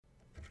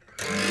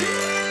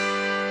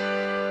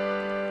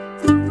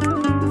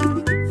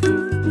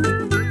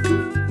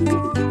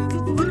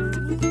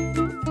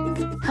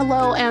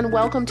Hello and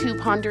welcome to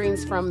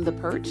Ponderings from the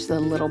Perch, the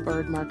Little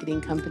Bird Marketing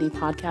Company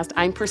podcast.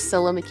 I'm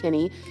Priscilla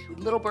McKinney,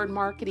 Little Bird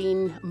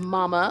Marketing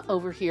Mama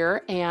over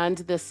here, and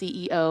the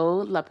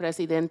CEO, La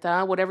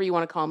Presidenta, whatever you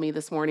want to call me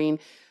this morning.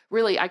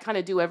 Really, I kind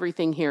of do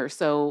everything here.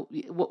 So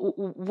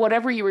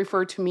whatever you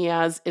refer to me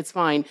as, it's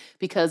fine,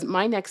 because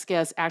my next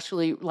guest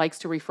actually likes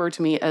to refer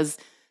to me as,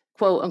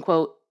 quote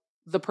unquote,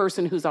 the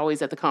person who's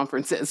always at the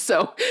conferences.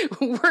 So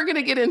we're going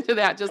to get into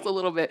that just a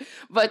little bit.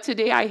 But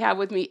today I have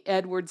with me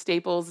Edward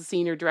Staples, the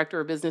Senior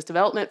Director of Business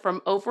Development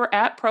from over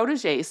at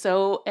Protégé.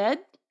 So Ed,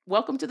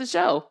 welcome to the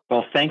show.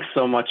 Well, thanks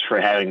so much for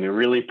having me.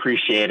 Really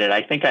appreciate it.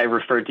 I think I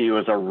referred to you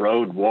as a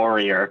road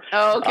warrior.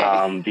 Oh,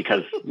 okay.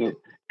 Because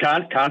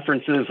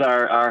conferences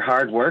are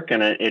hard work,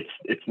 and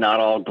it's not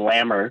all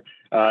glamour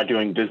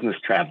doing business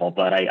travel,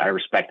 but I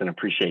respect and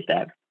appreciate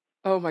that.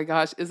 Oh my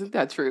gosh, isn't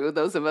that true?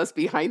 Those of us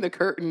behind the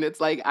curtain, it's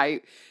like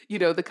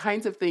the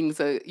kinds of things,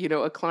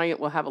 a client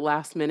will have a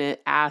last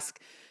minute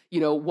ask,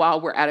 while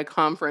we're at a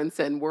conference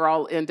and we're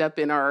all end up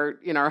in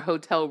our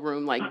hotel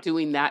room, like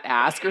doing that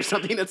ask or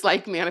something. It's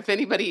like, man, if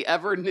anybody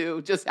ever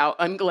knew just how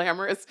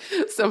unglamorous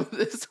some of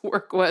this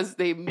work was,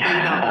 they may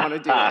not want to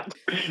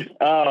do it.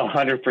 Oh,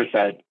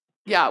 100%.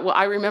 Yeah, well,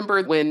 I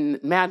remember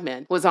when Mad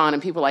Men was on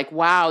and people were like,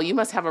 wow, you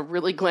must have a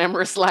really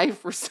glamorous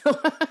life,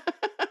 Priscilla.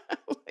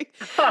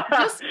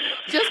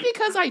 Just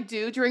because I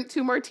do drink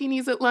 2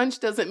 martinis at lunch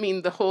doesn't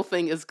mean the whole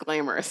thing is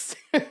glamorous.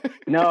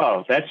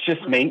 No, that's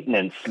just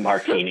maintenance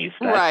martinis.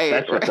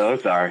 That's what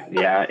those are.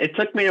 Yeah, it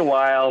took me a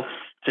while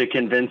to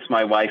convince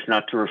my wife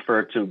not to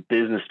refer to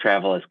business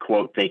travel as,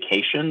 quote,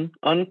 vacation,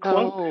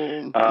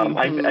 unquote.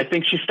 I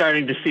think she's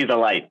starting to see the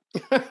light.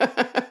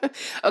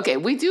 Okay,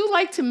 we do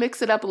like to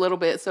mix it up a little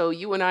bit. So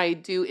you and I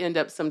do end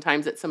up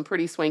sometimes at some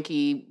pretty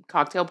swanky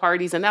cocktail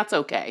parties, and that's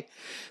okay.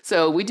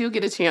 So we do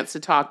get a chance to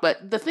talk.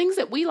 But the things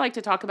that we like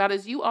to talk about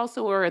is you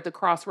also are at the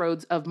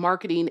crossroads of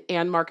marketing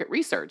and market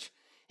research,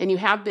 and you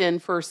have been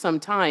for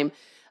some time.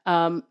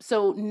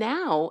 So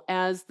now,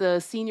 as the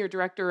Senior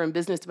Director and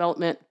Business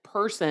Development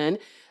person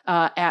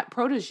at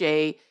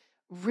Protégé,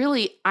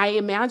 really, I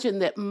imagine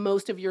that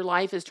most of your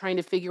life is trying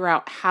to figure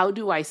out, how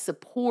do I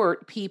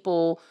support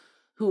people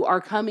who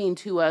are coming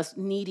to us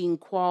needing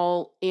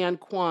qual and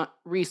quant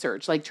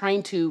research, like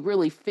trying to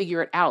really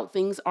figure it out.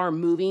 Things are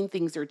moving,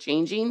 things are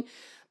changing.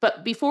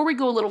 But before we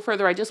go a little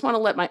further, I just want to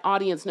let my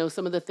audience know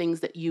some of the things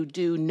that you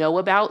do know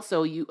about,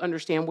 so you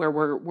understand where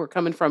we're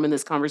coming from in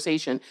this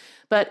conversation.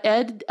 But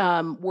Ed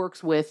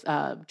works with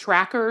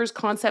trackers,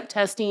 concept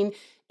testing,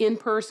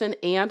 in-person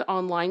and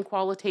online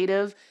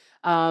qualitative,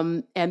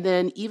 and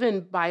then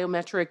even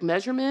biometric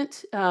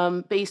measurement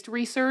based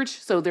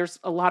research. So there's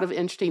a lot of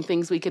interesting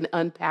things we can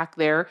unpack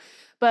there.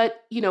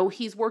 But,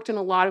 he's worked in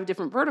a lot of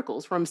different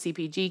verticals, from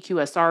CPG,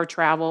 QSR,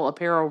 travel,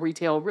 apparel,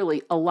 retail,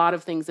 really a lot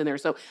of things in there.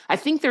 So I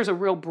think there's a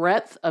real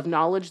breadth of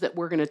knowledge that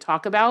we're going to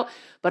talk about.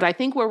 But I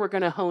think where we're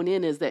going to hone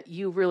in is that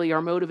you really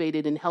are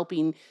motivated in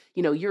helping,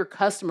 your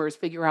customers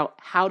figure out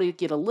how to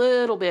get a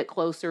little bit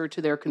closer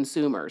to their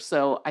consumers.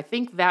 So I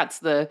think that's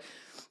the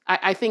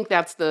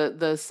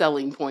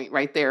selling point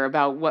right there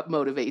about what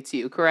motivates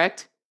you,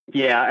 correct?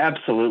 Yeah,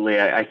 absolutely.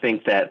 I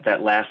think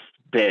that last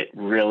bit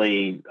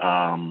really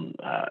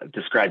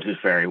describes it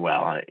very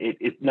well.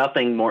 It's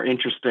nothing more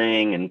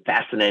interesting and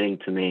fascinating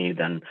to me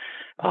than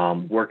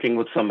working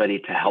with somebody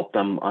to help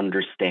them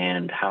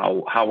understand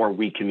how are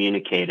we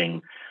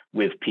communicating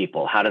with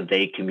people? How do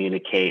they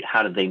communicate?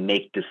 How do they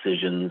make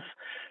decisions?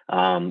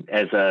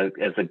 As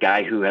a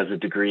guy who has a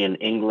degree in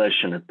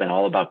English and has been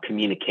all about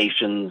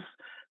communications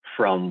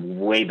from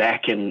way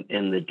back in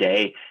the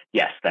day,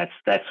 yes,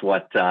 that's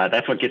what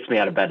gets me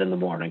out of bed in the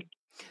morning.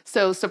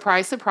 So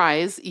surprise,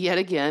 surprise, yet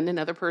again,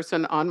 another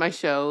person on my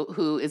show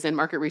who is in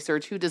market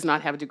research who does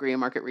not have a degree in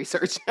market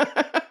research.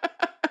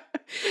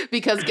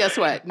 Because guess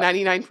what?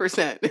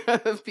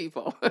 99% of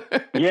people.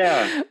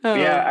 Yeah.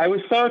 I was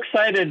so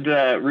excited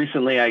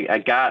recently. I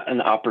got an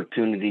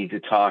opportunity to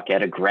talk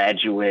at a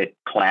graduate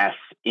class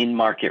in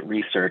market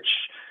research.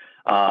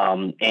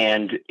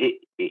 And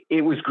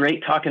it was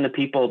great talking to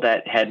people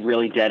that had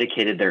really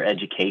dedicated their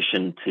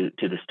education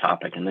to this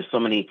topic. And there's so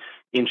many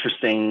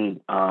interesting,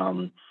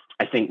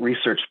 I think,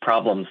 research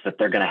problems that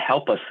they're going to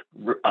help us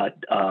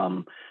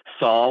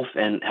solve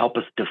and help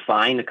us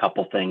define a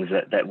couple things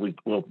that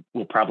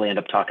we'll probably end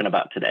up talking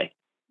about today.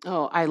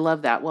 Oh, I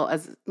love that. Well,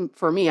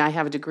 for me, I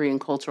have a degree in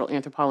cultural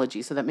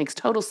anthropology, so that makes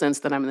total sense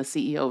that I'm the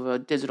CEO of a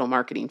digital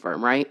marketing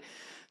firm, right?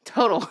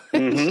 Total,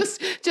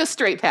 just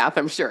straight path,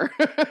 I'm sure.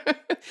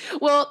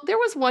 Well, there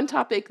was one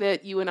topic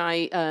that you and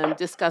I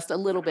discussed a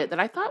little bit that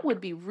I thought would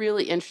be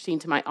really interesting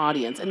to my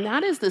audience, and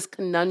that is this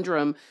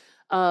conundrum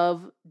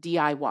of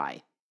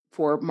DIY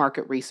for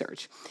market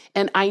research.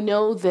 And I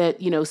know that,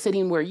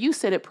 sitting where you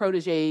sit at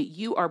Protégé,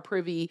 you are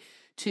privy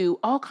to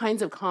all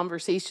kinds of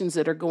conversations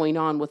that are going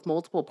on with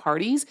multiple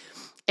parties.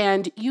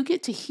 And you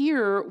get to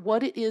hear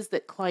what it is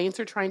that clients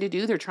are trying to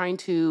do. They're trying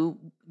to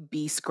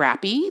be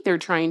scrappy. They're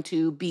trying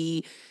to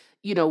be,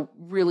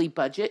 really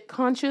budget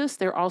conscious.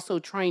 They're also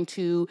trying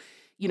to,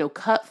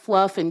 cut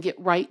fluff and get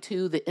right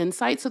to the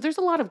insight. So there's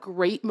a lot of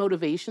great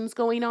motivations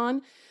going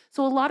on.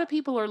 So a lot of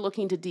people are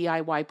looking to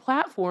DIY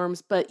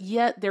platforms, but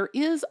yet there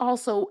is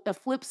also a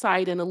flip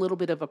side and a little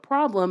bit of a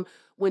problem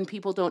when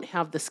people don't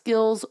have the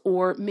skills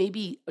or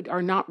maybe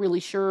are not really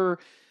sure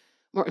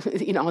or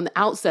on the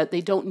outset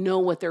they don't know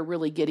what they're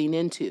really getting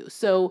into.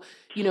 So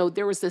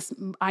there was this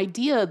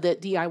idea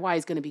that DIY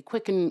is going to be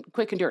quick and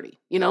dirty,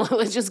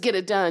 let's just get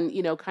it done,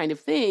 kind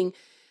of thing.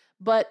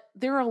 But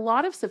there are a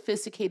lot of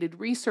sophisticated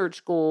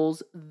research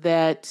goals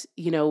that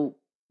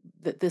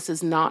that this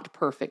is not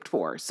perfect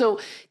for. So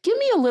give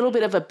me a little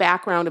bit of a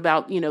background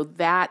about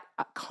that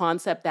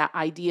concept, that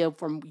idea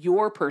from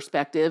your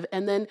perspective,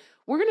 and then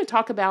we're going to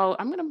talk about,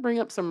 I'm going to bring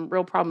up some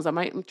real problems. I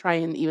might try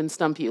and even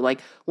stump you.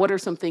 Like, what are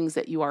some things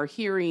that you are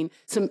hearing,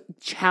 some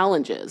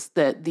challenges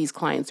that these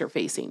clients are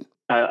facing?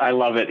 I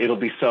love it. It'll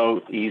be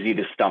so easy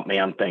to stump me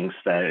on things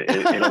that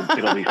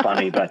it'll be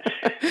funny. But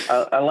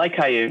I like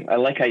how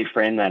you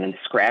frame that. And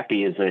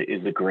scrappy is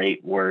a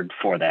great word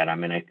for that. I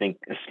mean, I think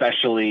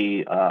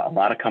especially a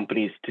lot of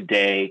companies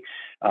today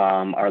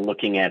are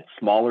looking at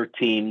smaller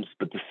teams,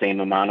 but the same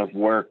amount of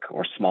work,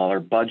 or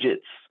smaller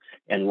budgets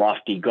and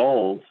lofty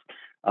goals.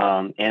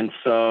 And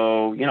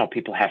so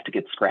people have to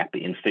get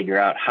scrappy and figure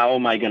out, how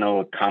am I going to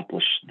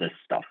accomplish this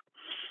stuff?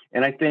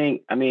 And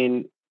I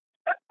mean,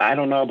 I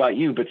don't know about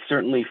you, but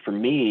certainly for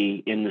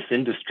me in this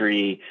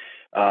industry,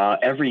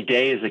 every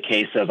day is a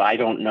case of, I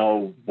don't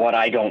know what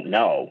I don't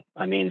know.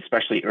 I mean,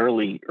 especially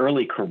early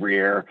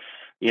career,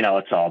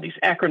 it's all these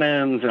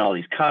acronyms and all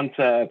these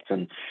concepts,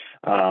 and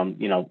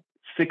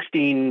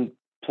 16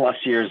 plus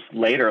years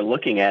later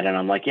looking at it,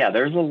 I'm like, yeah,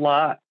 there's a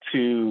lot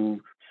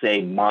to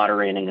say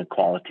moderating a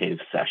qualitative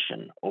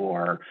session,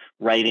 or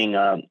writing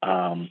a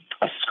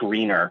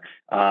screener,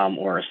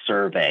 or a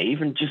survey,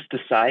 even just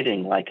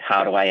deciding, like,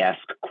 how do I ask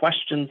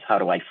questions? How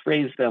do I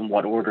phrase them?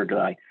 What order do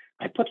I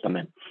put them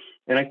in?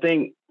 And I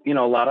think, a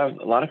lot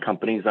of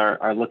companies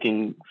are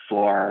looking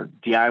for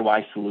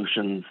DIY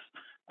solutions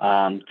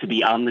to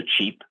be on the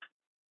cheap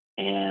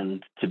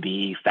and to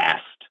be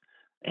fast.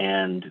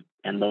 And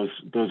those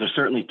are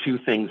certainly two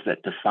things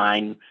that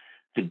define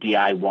the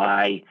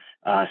DIY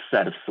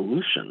set of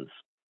solutions.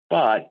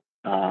 But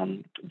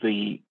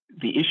the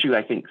issue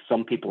I think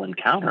some people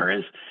encounter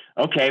is,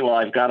 okay, well,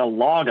 I've got a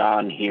log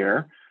on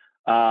here,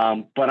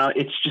 but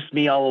it's just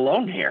me all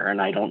alone here,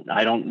 and I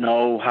don't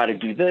know how to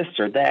do this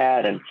or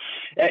that. And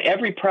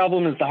every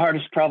problem is the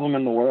hardest problem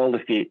in the world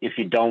if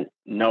you don't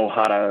know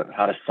how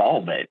to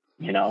solve it.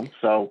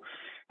 So.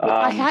 Well,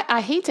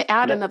 I hate to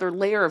add another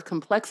layer of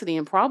complexity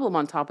and problem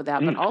on top of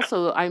that, but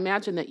also I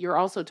imagine that you're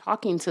also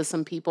talking to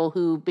some people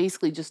who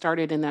basically just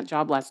started in that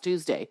job last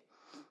Tuesday.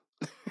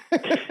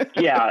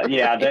 Yeah.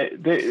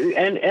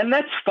 And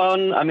that's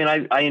fun. I mean,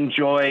 I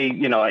enjoy,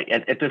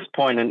 at this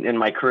point in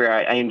my career,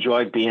 I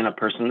enjoy being a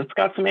person that's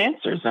got some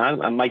answers.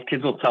 And my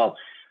kids will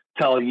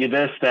tell you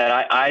this,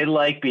 that I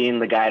like being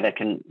the guy that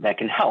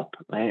can help,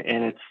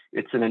 and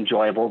it's an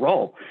enjoyable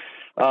role.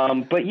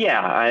 But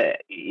yeah,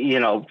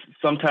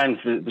 sometimes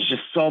there's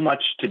just so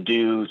much to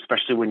do,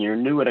 especially when you're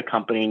new at a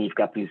company and you've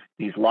got these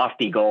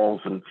lofty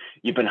goals, and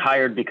you've been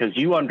hired because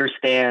you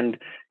understand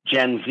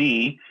Gen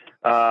Z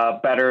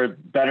better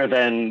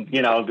than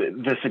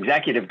this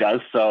executive does.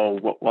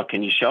 So what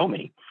can you show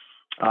me?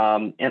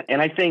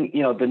 And I think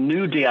the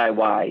new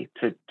DIY,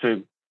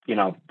 to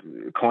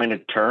coin a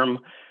term,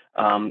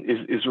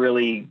 is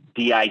really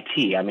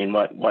DIT. I mean,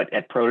 what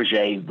at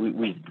Protege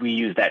we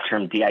use that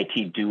term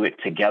DIT, do it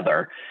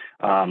together.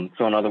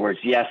 So in other words,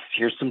 yes,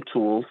 here's some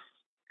tools,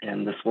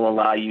 and this will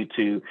allow you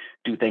to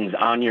do things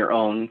on your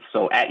own.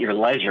 So at your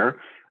leisure,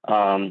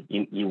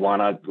 you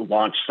want to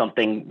launch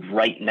something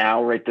right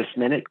now, right this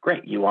minute,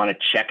 great. You want to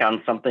check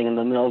on something in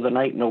the middle of the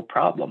night, no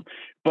problem.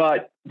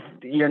 But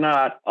you're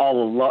not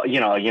all alone.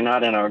 You're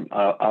not in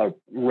a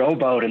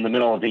rowboat in the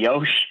middle of the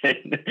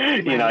ocean.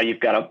 Right. You've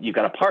got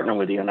to partner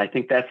with you, and I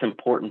think that's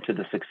important to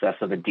the success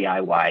of a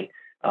DIY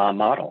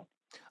model.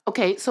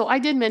 Okay, so I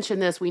did mention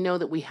this. We know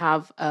that we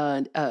have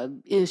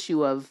an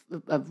issue of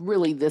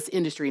really this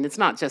industry, and it's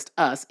not just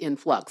us in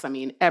flux. I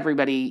mean,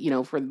 everybody,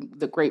 for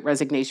the Great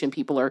Resignation,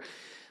 people are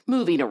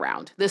moving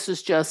around. This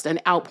is just an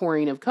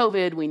outpouring of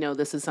COVID. We know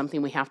this is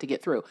something we have to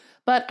get through.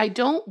 But I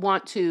don't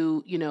want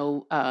to,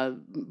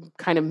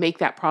 kind of make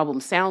that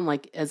problem sound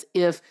like as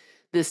if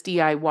this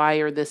DIY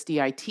or this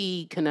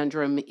DIT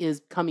conundrum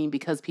is coming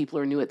because people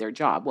are new at their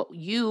job. What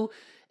you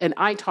and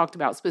I talked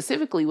about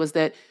specifically was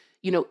that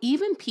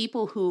even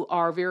people who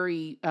are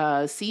very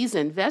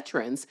seasoned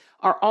veterans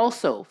are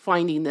also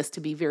finding this to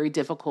be very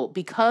difficult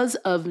because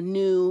of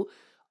new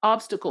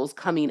obstacles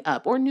coming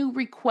up or new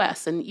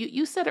requests. And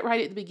you said it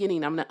right at the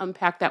beginning. I'm going to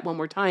unpack that one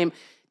more time.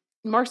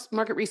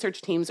 Market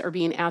research teams are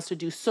being asked to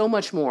do so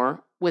much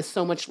more with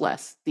so much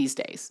less these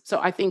days. So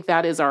I think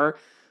that is our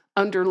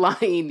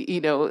underlying,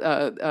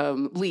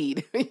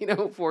 lead,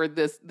 for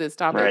this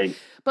topic. Right.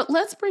 But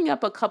let's bring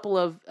up a couple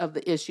of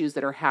the issues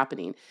that are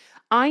happening.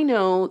 I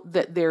know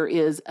that there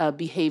is a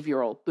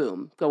behavioral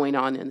boom going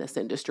on in this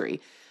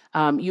industry.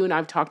 You and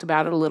I've talked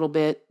about it a little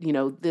bit,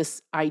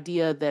 this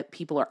idea that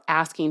people are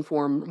asking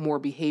for more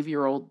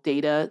behavioral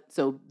data.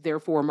 So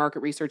therefore,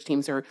 market research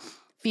teams are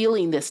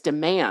feeling this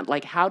demand.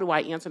 Like, how do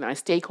I answer that? My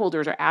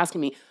stakeholders are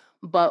asking me,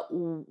 but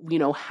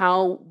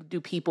how do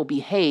people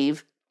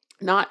behave?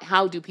 Not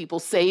how do people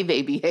say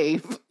they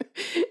behave,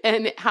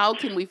 and how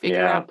can we figure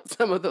Yeah. out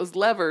some of those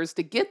levers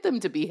to get them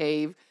to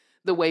behave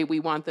the way we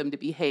want them to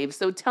behave.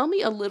 So tell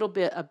me a little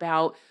bit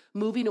about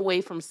moving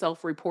away from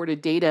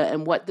self-reported data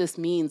and what this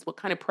means, what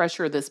kind of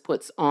pressure this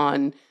puts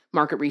on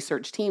market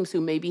research teams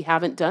who maybe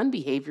haven't done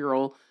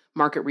behavioral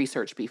market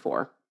research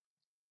before.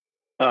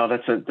 Oh,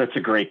 that's a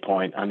great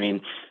point. I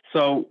mean,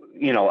 so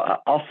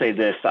I'll say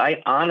this: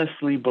 I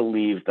honestly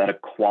believe that a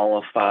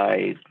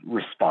qualified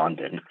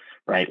respondent,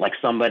 right, like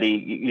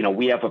somebody,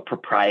 we have a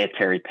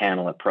proprietary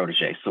panel at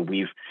Protege, so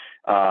we've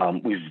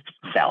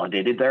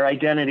validated their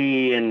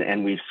identity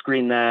and we've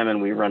screened them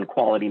and we run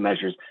quality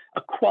measures.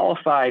 A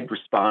qualified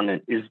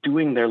respondent is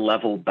doing their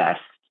level best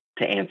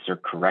to answer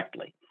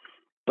correctly.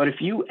 But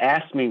if you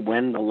ask me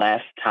when the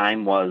last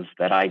time was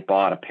that I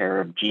bought a pair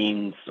of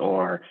jeans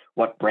or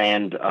what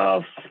brand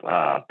of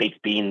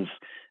baked beans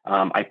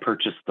I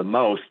purchased the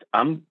most,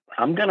 I'm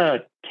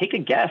gonna take a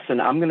guess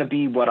and I'm gonna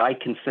be what I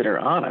consider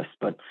honest.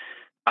 But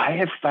I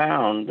have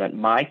found that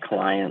my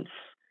clients,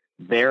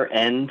 their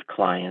end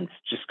clients,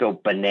 just go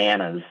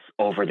bananas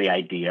over the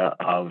idea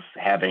of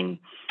having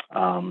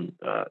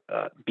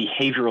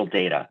behavioral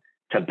data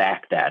to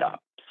back that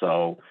up.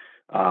 So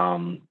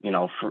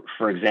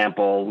for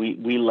example,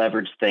 we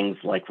leverage things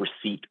like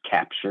receipt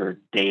capture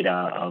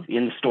data of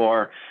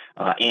in-store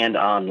and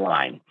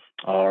online,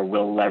 or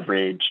we'll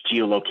leverage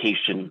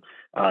geolocation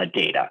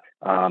data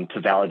to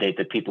validate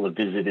that people have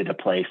visited a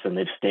place and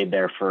they've stayed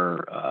there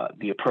for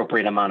the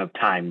appropriate amount of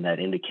time that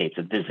indicates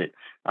a visit,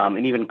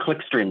 and even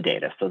clickstream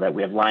data so that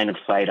we have line of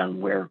sight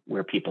on where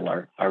people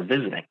are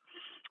visiting.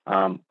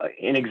 An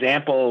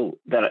example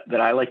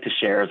that I like to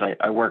share is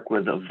I work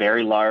with a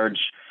very large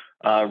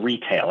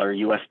retailer,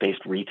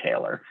 US-based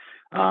retailer,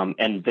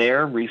 and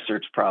their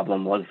research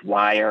problem was,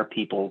 why are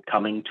people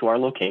coming to our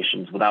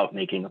locations without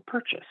making a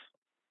purchase?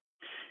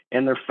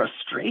 And their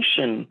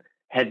frustration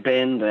had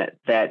been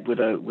that with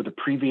a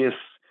previous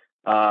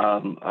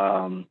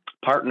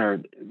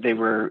partner, they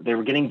were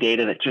getting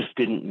data that just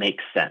didn't make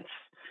sense,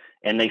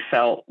 and they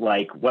felt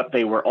like what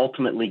they were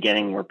ultimately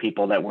getting were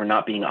people that were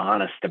not being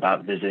honest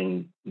about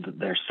visiting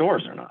their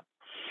stores or not.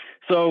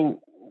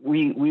 So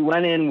we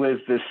went in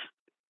with this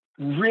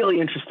really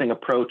interesting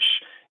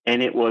approach,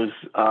 and it was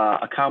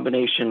a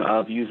combination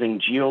of using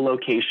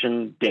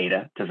geolocation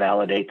data to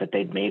validate that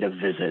they'd made a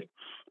visit,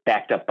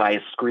 backed up by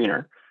a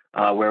screener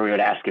where we would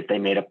ask if they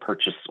made a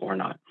purchase or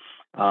not.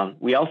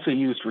 We also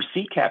used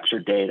receipt capture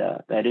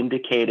data that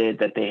indicated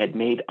that they had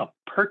made a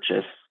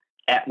purchase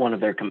at one of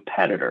their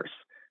competitors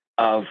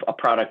of a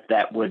product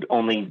that would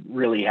only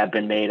really have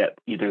been made at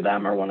either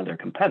them or one of their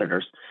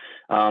competitors.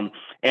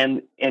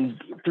 And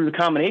through the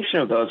combination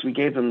of those, we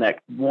gave them that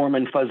warm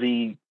and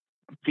fuzzy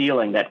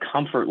feeling, that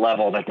comfort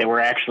level that they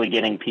were actually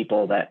getting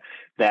people that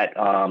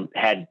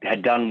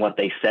had done what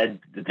they said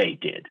that they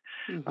did.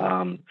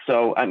 Mm-hmm.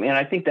 So I mean,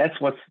 I think that's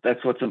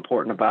what's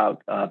important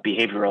about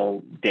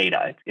behavioral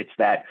data. It's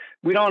that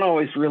we don't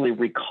always really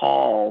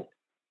recall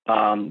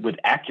with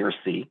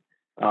accuracy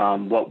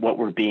what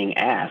we're being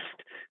asked.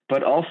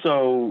 But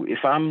also,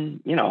 if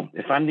I'm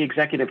the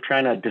executive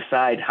trying to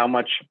decide how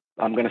much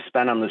I'm going to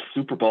spend on this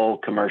Super Bowl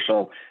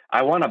commercial,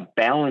 I want to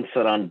balance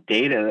it on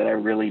data that I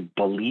really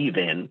believe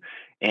in,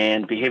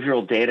 and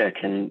behavioral data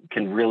can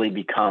really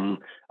become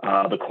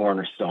the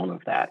cornerstone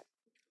of that.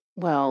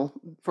 Well,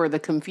 for the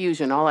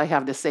confusion, all I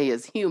have to say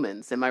is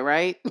humans. Am I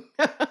right?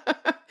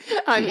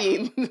 I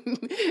mean,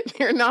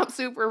 they're not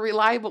super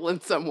reliable in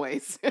some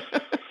ways.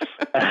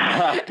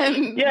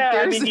 And Yeah,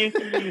 I there's mean,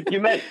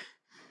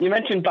 you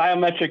mentioned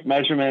biometric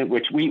measurement,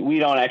 which we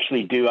don't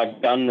actually do.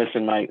 I've done this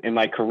in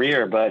my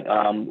career, but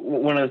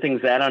one of the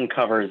things that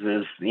uncovers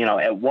is,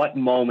 at what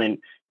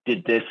moment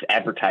did this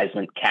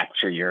advertisement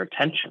capture your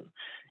attention?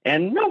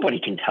 And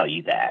nobody can tell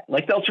you that.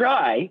 Like, they'll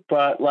try,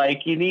 but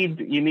like you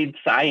need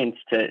science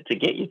to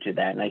get you to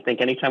that. And I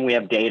think anytime we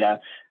have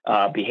data,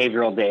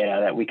 behavioral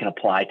data that we can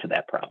apply to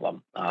that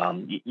problem,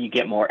 you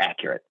get more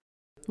accurate.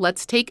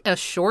 Let's take a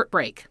short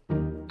break.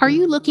 Are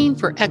you looking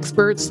for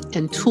experts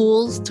and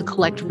tools to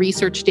collect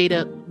research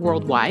data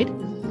worldwide?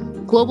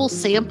 Global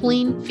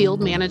sampling,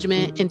 field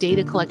management, and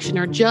data collection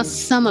are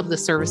just some of the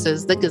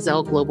services that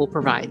Gazelle Global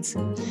provides.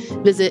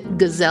 Visit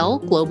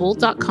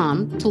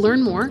gazelleglobal.com to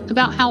learn more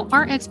about how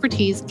our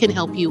expertise can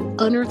help you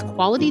unearth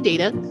quality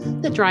data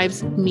that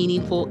drives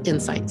meaningful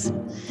insights.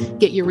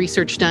 Get your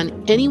research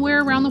done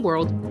anywhere around the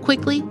world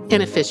quickly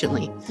and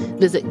efficiently.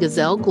 Visit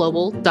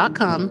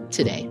gazelleglobal.com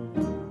today.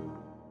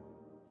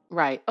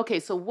 Right. Okay.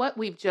 So what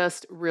we've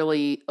just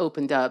really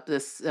opened up,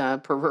 this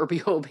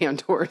proverbial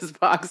Pandora's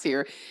box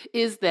here,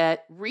 is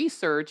that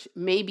research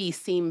maybe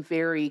seem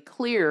very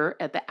clear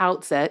at the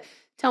outset.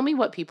 Tell me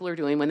what people are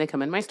doing when they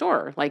come in my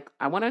store. Like,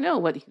 I want to know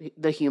what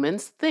the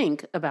humans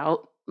think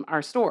about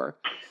our store.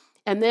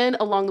 And then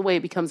along the way,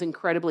 it becomes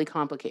incredibly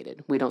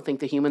complicated. We don't think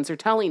the humans are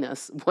telling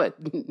us what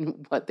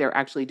they're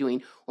actually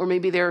doing, or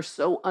maybe they're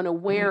so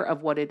unaware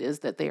of what it is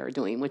that they are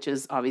doing, which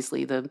is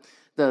obviously the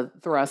the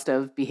thrust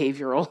of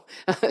behavioral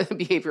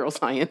behavioral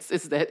science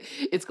is that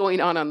it's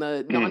going on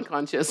the Mm.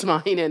 non-conscious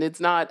mind, and it's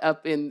not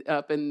up in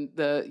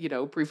the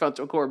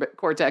prefrontal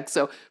cortex.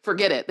 So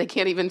forget it. They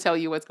can't even tell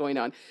you what's going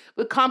on.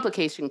 But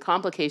complication.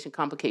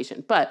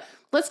 But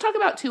let's talk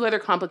about two other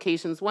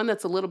complications. One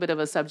that's a little bit of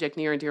a subject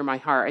near and dear to my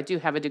heart. I do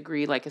have a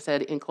degree, like I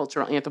said, in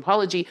cultural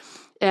anthropology,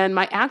 and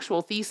my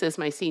actual thesis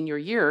my senior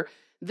year,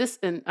 this,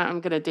 and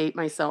I'm going to date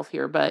myself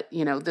here, but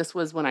this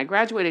was when I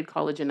graduated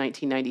college in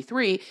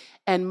 1993,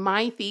 and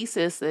my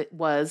thesis it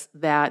was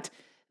that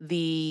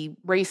the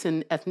race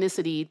and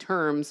ethnicity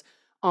terms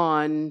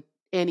on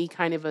any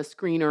kind of a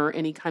screener,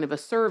 any kind of a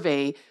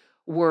survey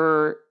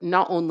were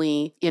not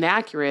only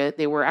inaccurate,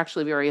 they were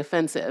actually very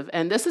offensive.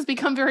 And this has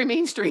become very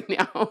mainstream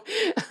now.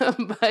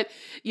 But,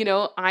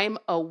 I'm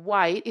a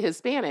white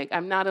Hispanic,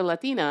 I'm not a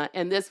Latina,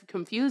 and this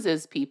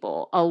confuses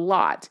people a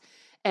lot.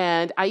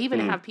 And I even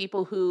Mm. have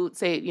people who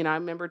say, I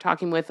remember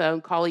talking with a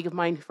colleague of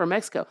mine from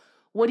Mexico.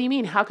 What do you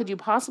mean? How could you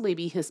possibly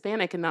be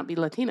Hispanic and not be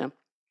Latina?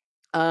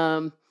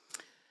 Um,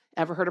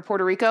 Ever heard of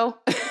Puerto Rico?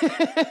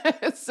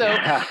 So,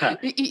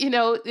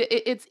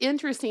 it's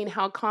interesting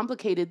how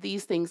complicated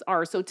these things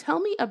are. So, tell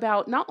me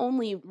about not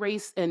only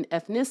race and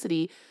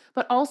ethnicity,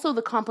 but also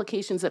the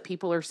complications that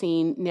people are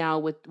seeing now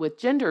with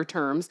gender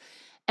terms,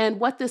 and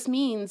what this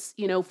means,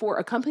 for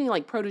a company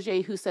like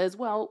Protege who says,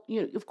 well,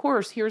 of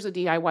course, here's a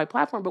DIY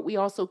platform, but we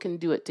also can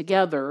do it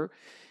together.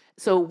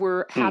 So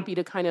we're Mm. happy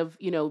to kind of,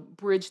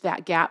 bridge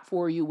that gap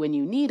for you when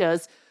you need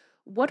us.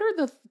 What are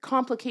the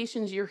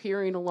complications you're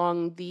hearing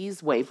along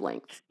these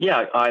wavelengths?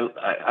 Yeah,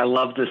 I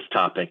love this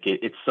topic.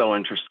 It's so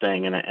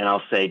interesting, and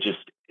I'll say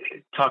just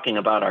talking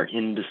about our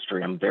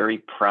industry, I'm very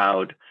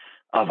proud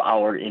of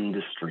our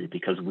industry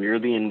because we're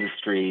the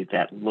industry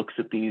that looks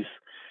at these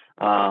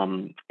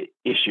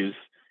issues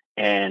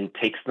and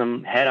takes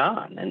them head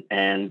on,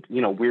 and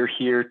we're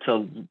here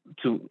to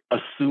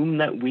assume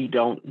that we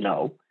don't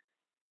know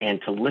and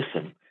to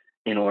listen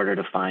in order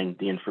to find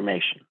the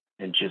information,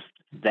 and just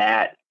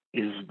that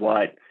is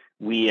what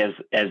we as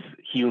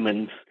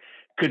humans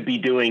could be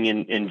doing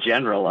in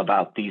general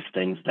about these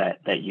things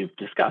that you've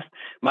discussed.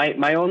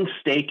 My own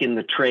stake in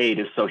the trade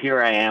is, so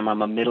here I am,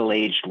 I'm a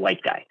middle-aged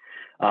white guy,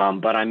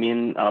 but I'm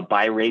in a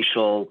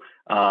biracial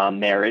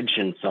marriage,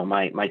 and so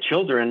my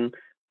children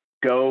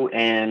go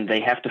and they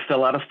have to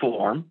fill out a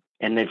form,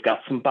 and they've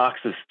got some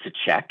boxes to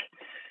check,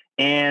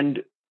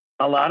 and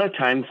a lot of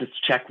times it's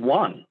check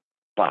one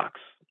box,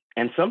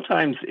 and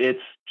sometimes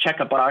it's check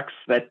a box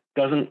that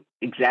doesn't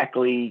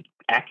exactly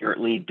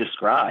accurately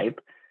describe,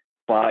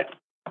 but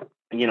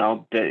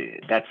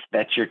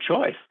that's your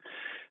choice.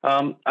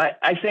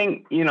 I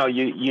think you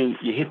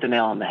hit the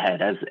nail on the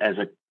head. As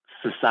a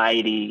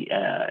society,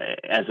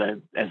 as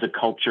a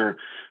culture,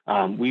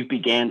 we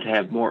began to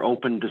have more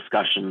open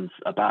discussions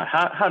about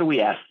how do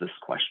we ask this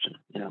question.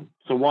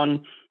 So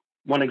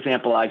one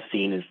example I've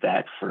seen is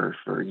that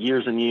for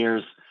years and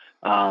years,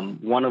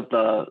 one of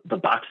the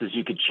boxes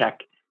you could check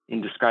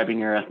in describing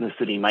your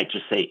ethnicity might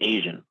just say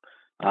Asian,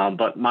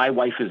 but my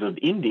wife is of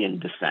Indian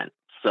descent,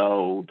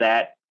 so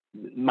that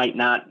might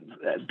not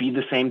be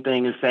the same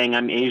thing as saying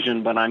I'm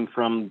Asian, but I'm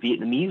from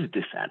Vietnamese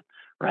descent,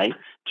 right?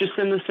 Just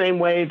in the same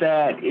way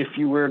that if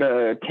you were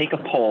to take a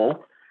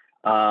poll,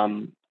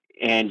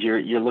 and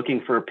you're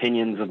looking for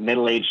opinions of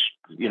middle-aged,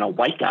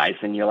 white guys,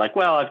 and you're like,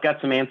 well, I've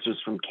got some answers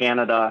from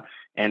Canada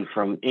and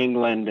from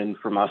England and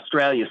from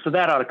Australia, so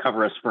that ought to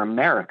cover us for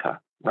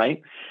America,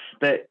 right?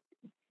 That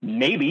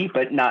maybe,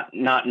 but not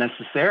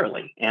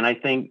necessarily. And I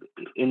think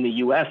in the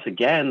U.S.,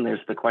 again,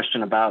 there's the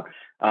question about,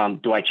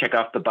 do I check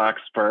off the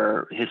box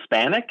for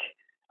Hispanic?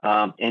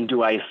 And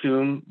do I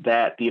assume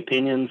that the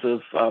opinions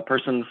of a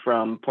person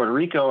from Puerto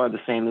Rico are the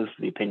same as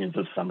the opinions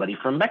of somebody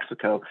from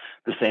Mexico,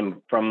 the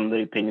same from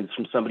the opinions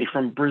from somebody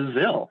from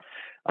Brazil?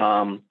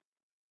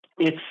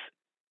 It's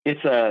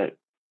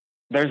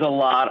there's a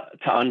lot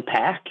to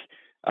unpack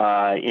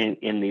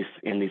in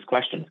these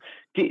questions.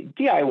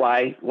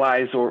 DIY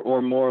wise,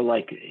 or more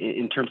like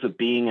in terms of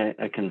being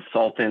a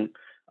consultant,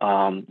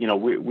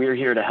 we're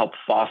here to help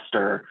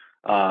foster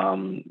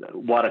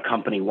what a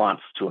company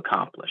wants to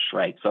accomplish,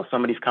 right? So if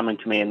somebody's coming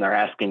to me and they're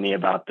asking me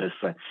about this,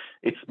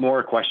 it's more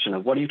a question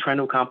of what are you trying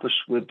to accomplish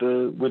with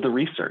the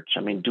research?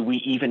 I mean, do we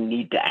even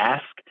need to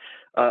ask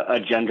a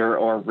gender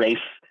or race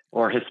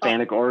or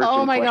Hispanic Oh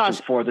origin my question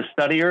gosh. for the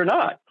study or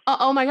not?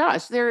 Oh my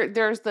gosh,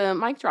 there's the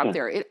mic drop Yeah,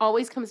 there. It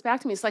always comes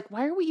back to me. It's like,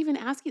 why are we even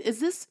asking? Is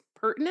this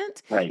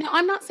pertinent? right, Now,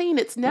 I'm not saying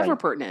it's never right.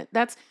 pertinent.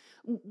 That's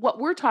what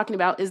we're talking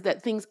about is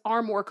that things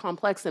are more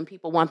complex than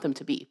people want them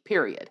to be,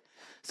 period.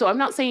 So I'm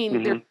not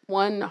saying there's Hmm.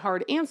 one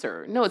hard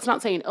answer. No, it's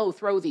not saying, oh,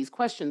 throw these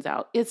questions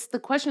out. It's the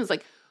question is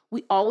like,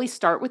 we always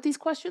start with these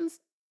questions.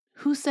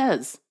 Who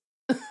says?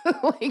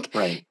 Like,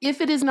 Right.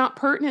 if it is not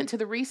pertinent to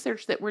the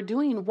research that we're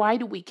doing, why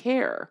do we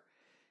care?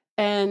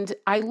 And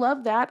I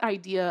love that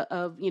idea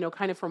of,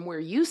 kind of from where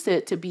you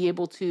sit to be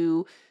able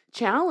to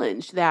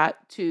challenge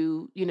that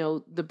to,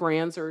 the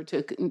brands or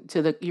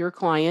to your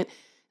client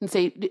and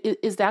say,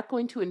 Is that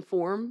going to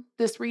inform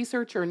this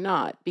research or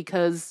not?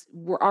 Because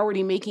we're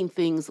already making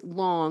things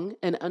long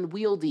and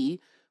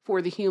unwieldy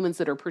for the humans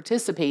that are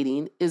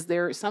participating, is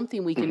there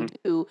something we can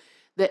do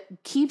that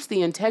keeps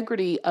the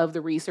integrity of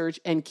the research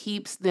and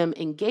keeps them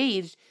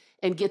engaged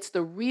and gets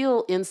the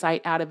real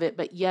insight out of it,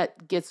 but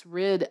yet gets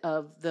rid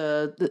of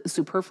the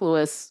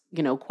superfluous,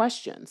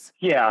 questions?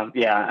 Yeah,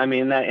 yeah. I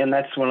mean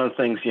that's one of the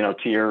things,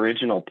 to your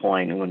original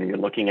point, and when you're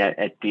looking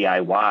at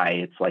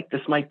DIY, it's like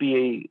this might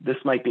be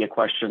a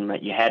question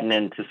that you hadn't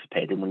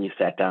anticipated when you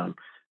sat down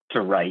to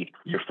write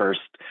your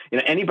first.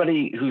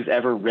 Anybody who's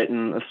ever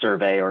written a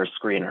survey or a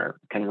screener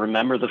can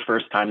remember the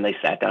first time they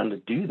sat down to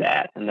do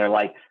that, and they're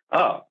like,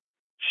 "Oh,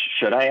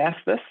 should I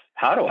ask this?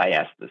 How do I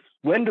ask this?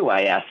 When do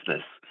I ask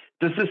this?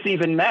 Does this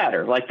even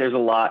matter?" Like, there's a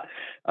lot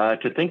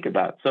to think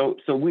about.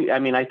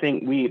 I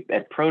think we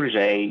at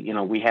Protege,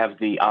 we have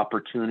the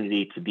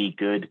opportunity to be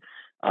good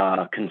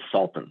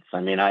consultants. I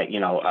mean,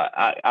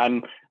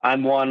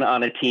 I'm one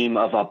on a team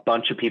of a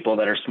bunch of people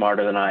that are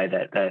smarter than I,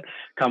 that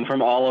come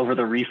from all over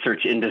the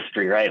research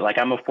industry, right? Like,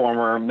 I'm a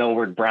former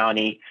Millward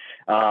Brownie.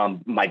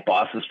 My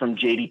boss is from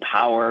JD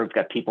Power. We've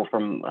got people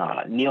from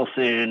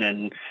Nielsen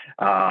and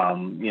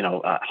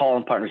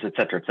Hall & Partners, et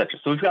cetera, et cetera.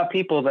 So we've got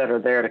people that are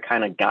there to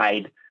kind of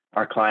guide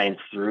our clients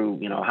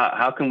through,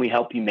 how can we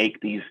help you make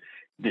these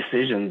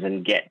decisions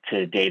and get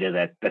to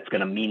data that's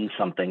going to mean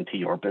something to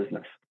your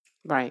business.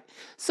 Right.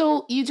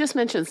 So you just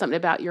mentioned something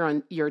about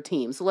your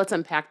team. So let's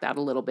unpack that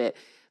a little bit.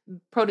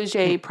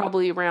 Protege,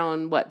 probably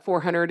around what,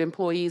 400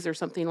 employees or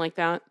something like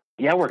that?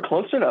 Yeah, we're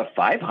closer to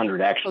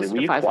 500, actually. Closer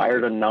to We 500.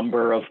 acquired a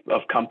number of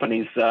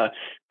companies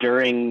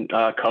during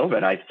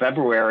COVID.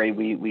 February,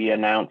 we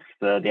announced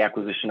the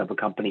acquisition of a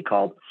company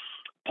called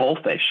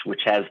Pollfish,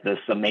 which has this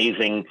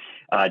amazing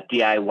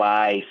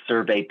DIY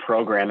survey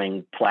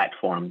programming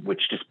platform,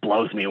 which just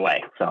blows me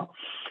away. So,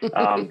 so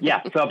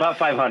about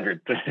 500.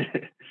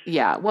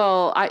 Yeah,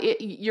 well,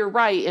 you're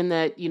right in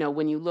that,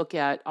 when you look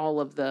at all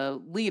of the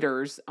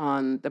leaders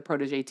on the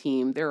Protege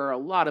team, there are a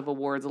lot of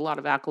awards, a lot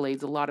of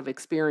accolades, a lot of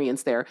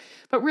experience there.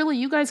 But really,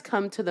 you guys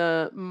come to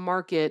the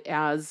market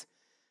as,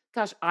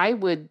 gosh, I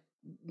would,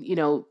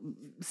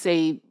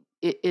 say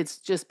it's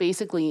just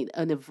basically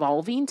an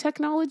evolving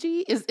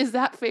technology. Is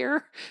that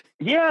fair?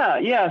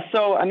 Yeah.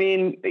 So, I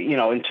mean,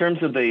 in terms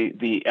of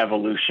the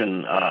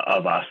evolution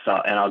of us,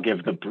 and I'll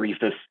give the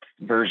briefest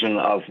version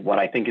of what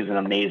I think is an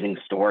amazing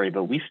story,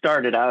 but we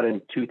started out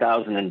in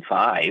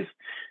 2005,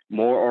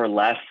 more or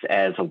less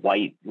as a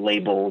white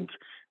labeled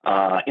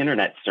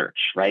internet search,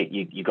 right?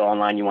 You go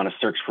online, you want to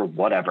search for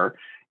whatever,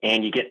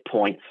 and you get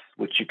points,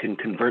 which you can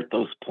convert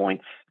those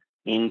points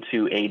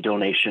into a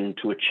donation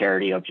to a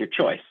charity of your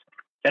choice.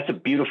 That's a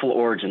beautiful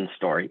origin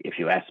story, if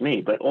you ask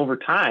me. But over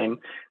time,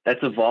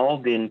 that's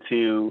evolved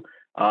into,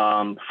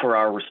 for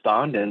our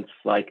respondents,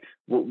 like,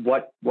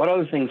 what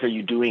other things are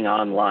you doing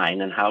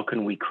online, and how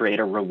can we create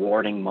a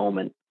rewarding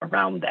moment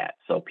around that?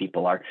 So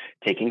people are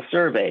taking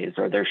surveys,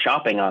 or they're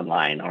shopping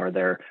online, or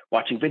they're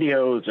watching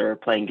videos, or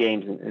playing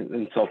games,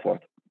 and so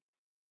forth.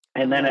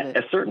 And then at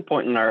a certain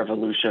point in our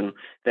evolution,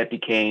 that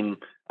became,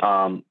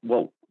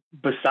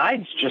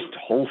 besides just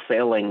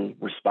wholesaling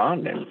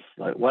respondents,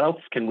 like, what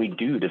else can we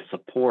do to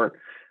support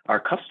our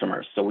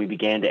customers? So we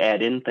began to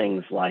add in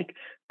things like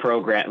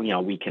program,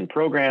 we can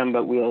program,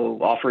 but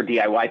we'll offer a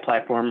DIY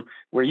platform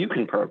where you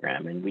can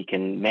program, and we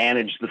can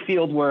manage the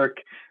field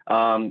work,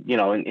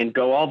 and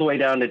go all the way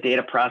down to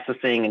data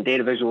processing and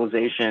data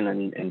visualization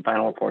and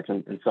final reports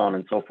and so on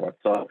and so forth.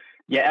 So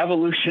yeah,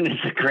 evolution is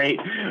a great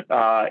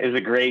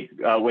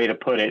way to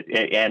put it,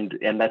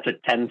 and that's a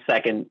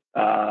 10-second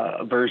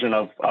version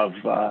of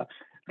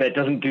that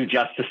doesn't do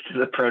justice to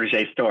the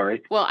Protege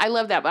story. Well, I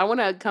love that, but I want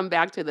to come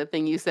back to the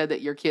thing you said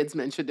that your kids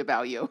mentioned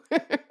about you,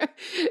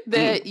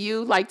 that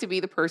you like to be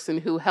the person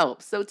who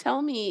helps. So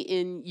tell me,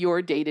 in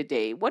your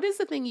day-to-day, what is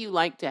the thing you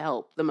like to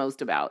help the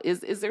most about?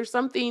 Is there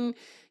something,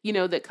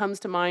 that comes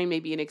to mind,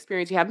 maybe an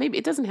experience you have? Maybe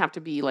it doesn't have to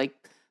be like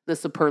the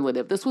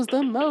superlative, this was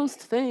the most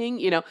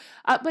thing,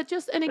 but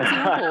just an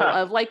example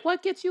of, like,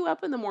 what gets you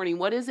up in the morning?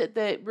 What is it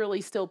that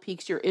really still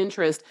piques your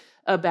interest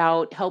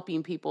about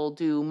helping people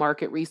do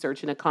market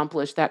research and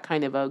accomplish that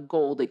kind of a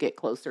goal to get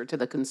closer to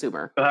the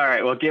consumer? All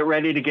right, well, get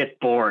ready to get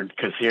bored,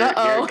 because here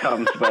it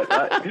comes.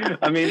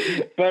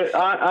 But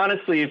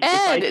honestly, if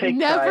I take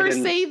never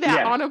say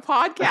that on a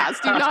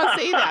podcast. Do not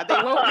say that. They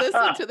won't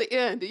listen to the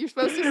end. You're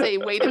supposed to say,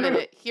 wait a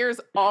minute, here's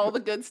all the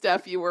good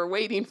stuff you were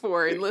waiting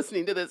for in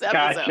listening to this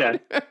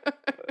episode.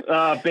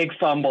 Gotcha. Big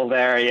fumble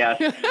there,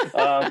 yes.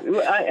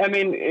 I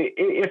mean,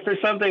 if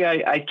there's something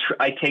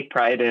I take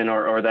pride in,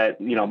 or that,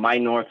 my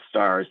North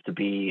Star is to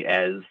be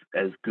as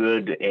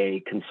good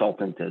a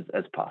consultant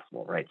as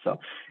possible, right? So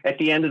at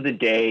the end of the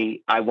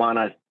day, I want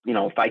to,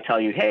 if I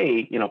tell you,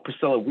 hey,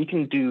 Priscilla, we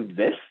can do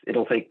this,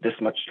 it'll take this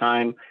much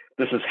time,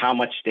 this is how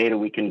much data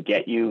we can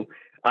get you.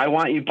 I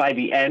want you, by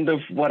the end of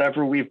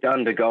whatever we've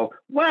done, to go,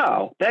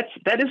 wow, that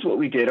is what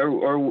we did,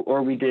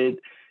 or we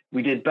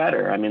did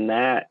better. I mean,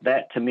 that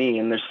to me,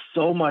 and there's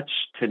so much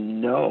to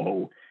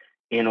know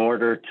in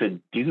order to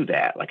do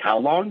that. Like, how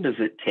long does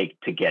it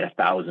take to get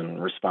 1,000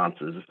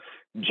 responses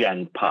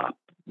Gen Pop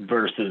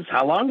versus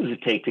how long does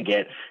it take to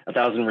get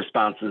 1,000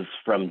 responses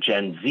from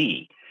Gen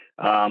Z?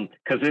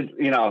 Because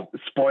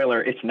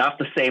spoiler, it's not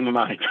the same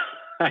amount of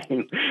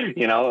time,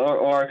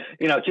 or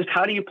just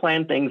how do you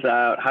plan things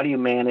out? How do you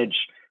manage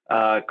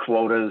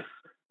quotas?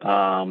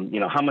 How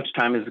much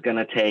time is it going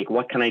to take?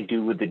 What can I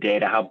do with the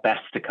data? How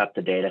best to cut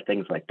the data?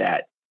 Things like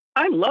that.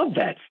 I love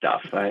that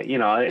stuff.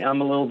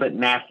 I'm a little bit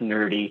math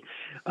nerdy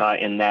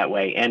in that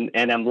way, and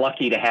I'm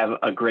lucky to have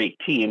a great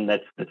team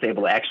that's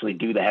able to actually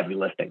do the heavy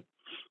lifting.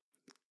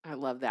 I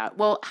love that.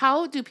 Well,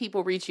 how do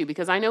people reach you?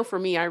 Because I know for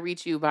me, I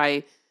reach you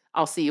by,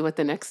 I'll see you at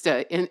the next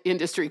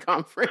industry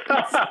conference,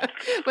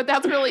 but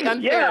that's really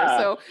unfair. Yeah.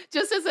 So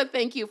just as a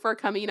thank you for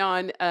coming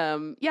on,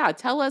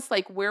 tell us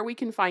like where we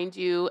can find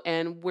you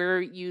and where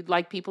you'd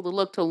like people to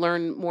look to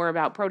learn more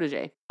about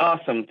Protégé.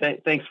 Awesome.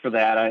 Thanks for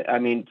that.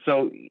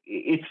 So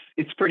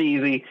it's pretty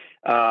easy.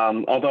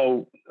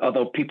 Although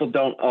people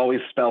don't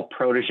always spell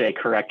Protégé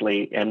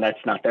correctly, and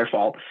that's not their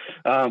fault.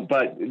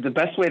 But the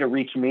best way to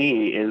reach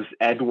me is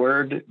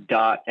Edward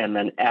and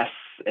then S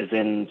as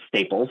in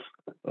Staples,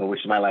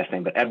 which is my last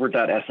name, but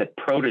Edward.S at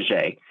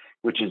Protégé,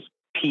 which is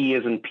P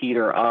as in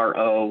Peter,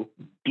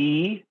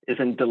 R-O-D as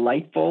in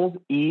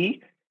delightful, E,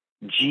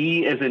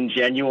 G as in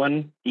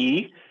genuine,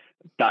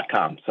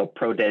 E.com. So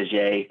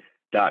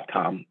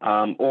Protégé.com.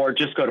 Or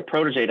just go to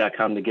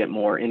Protégé.com to get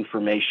more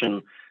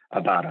information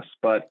about us.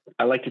 But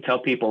I like to tell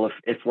people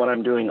if what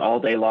I'm doing all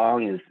day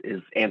long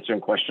is answering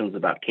questions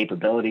about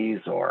capabilities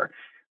or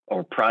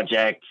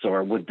projects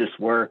or would this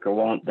work or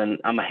won't, then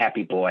I'm a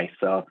happy boy.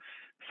 So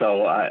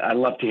I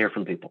love to hear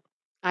from people.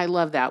 I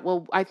love that.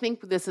 Well, I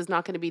think this is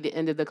not going to be the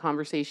end of the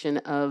conversation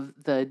of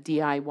the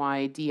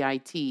DIY,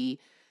 DIT,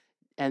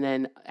 and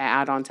then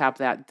add on top of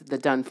that the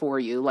done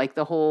for you, like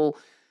the whole,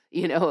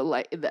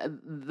 like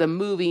the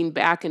moving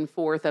back and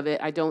forth of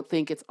it. I don't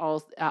think it's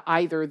all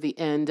either the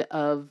end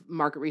of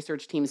market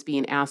research teams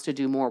being asked to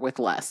do more with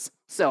less.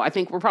 So I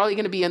think we're probably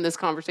going to be in this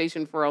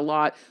conversation for a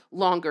lot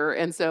longer.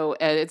 And so,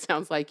 Ed, it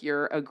sounds like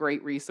you're a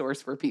great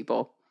resource for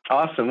people.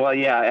 Awesome. Well,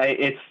 yeah,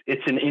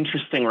 it's an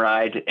interesting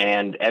ride,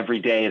 and every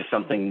day is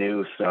something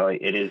new. So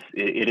it is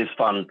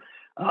fun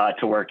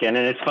to work in,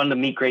 and it's fun to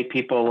meet great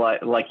people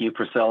like you,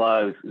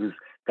 Priscilla, who's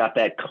got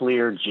that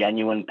clear,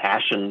 genuine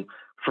passion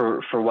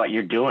for what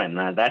you're doing.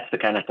 That's the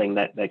kind of thing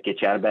that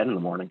gets you out of bed in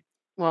the morning.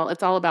 Well,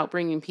 it's all about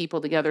bringing people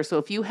together. So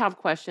if you have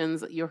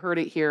questions, you heard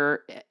it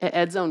here.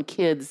 Ed's own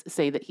kids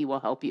say that he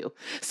will help you.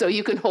 So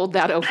you can hold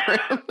that over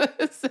him.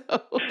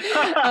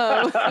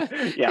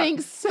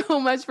 Thanks so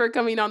much for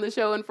coming on the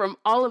show. And from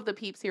all of the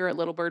peeps here at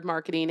Little Bird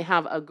Marketing,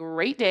 have a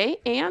great day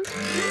and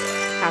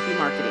happy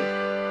marketing.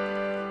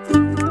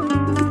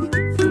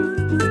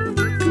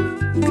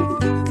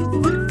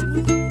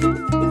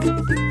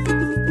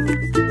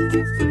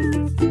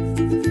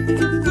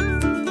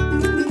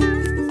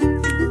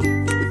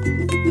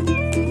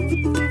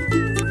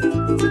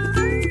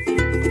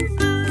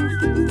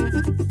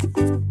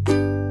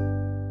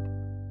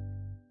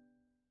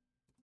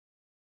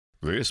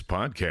 This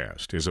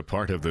podcast is a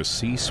part of the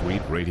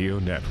C-Suite Radio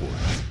Network.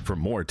 For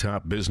more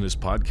top business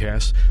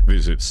podcasts,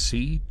 visit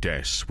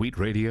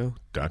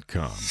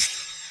c-suiteradio.com.